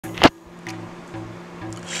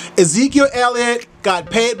Ezekiel Elliot got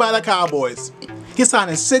paid by the Cowboys. He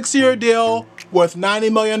signed a 6-year deal worth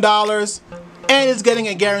 $90 million and is getting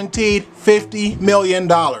a guaranteed $50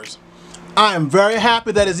 million. I am very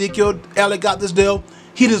happy that Ezekiel Elliott got this deal.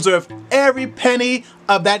 He deserved every penny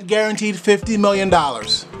of that guaranteed $50 million.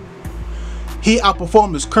 He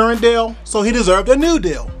outperformed his current deal, so he deserved a new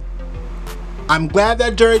deal. I'm glad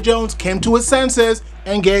that Jerry Jones came to his senses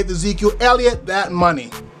and gave Ezekiel Elliott that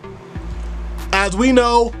money. As we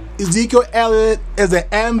know, Ezekiel Elliott is the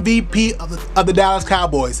MVP of the Dallas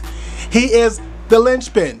Cowboys. He is the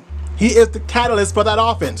linchpin. He is the catalyst for that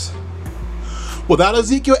offense. Without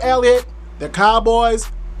Ezekiel Elliott, the Cowboys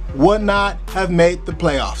would not have made the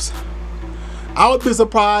playoffs. I would be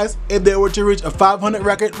surprised if they were to reach a 500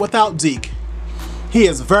 record without Zeke. He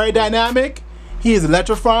is very dynamic. He is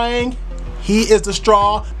electrifying. He is the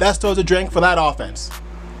straw that stirs the drink for that offense.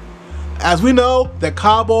 As we know, the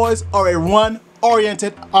Cowboys are a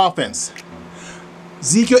run-oriented offense.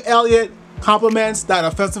 Ezekiel Elliott complements that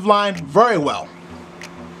offensive line very well.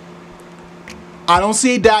 I don't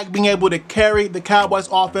see Dak being able to carry the Cowboys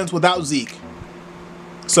offense without Zeke.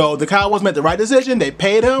 So the Cowboys made the right decision. They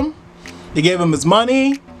paid him, they gave him his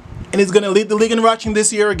money, and he's going to lead the league in rushing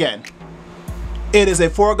this year again. It is a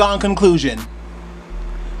foregone conclusion.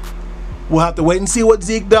 We'll have to wait and see what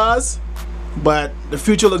Zeke does, but the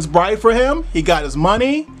future looks bright for him. He got his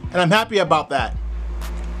money, and I'm happy about that.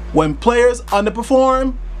 When players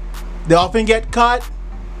underperform, they often get cut,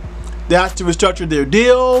 they have to restructure their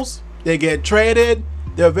deals, they get traded,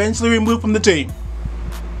 they're eventually removed from the team.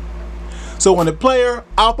 So when a player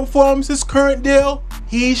outperforms his current deal,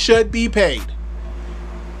 he should be paid.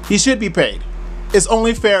 He should be paid. It's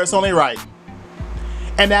only fair, it's only right.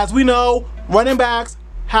 And as we know, running backs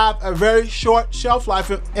have a very short shelf life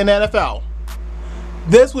in the NFL.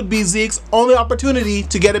 This would be Zeke's only opportunity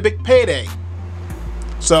to get a big payday.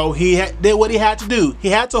 So he did what he had to do. He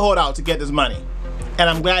had to hold out to get this money. And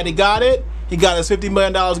I'm glad he got it. He got his $50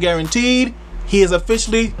 million guaranteed. He is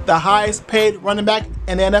officially the highest paid running back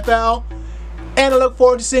in the NFL. And I look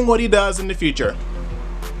forward to seeing what he does in the future.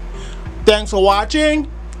 Thanks for watching.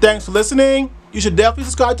 Thanks for listening. You should definitely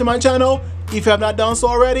subscribe to my channel if you have not done so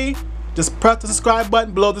already. Just press the subscribe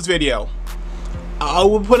button below this video. I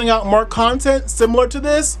will be putting out more content similar to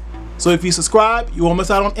this, so if you subscribe, you won't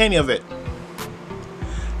miss out on any of it.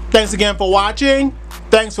 Thanks again for watching.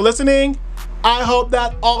 Thanks for listening. I hope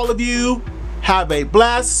that all of you have a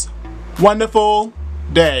blessed, wonderful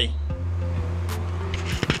day.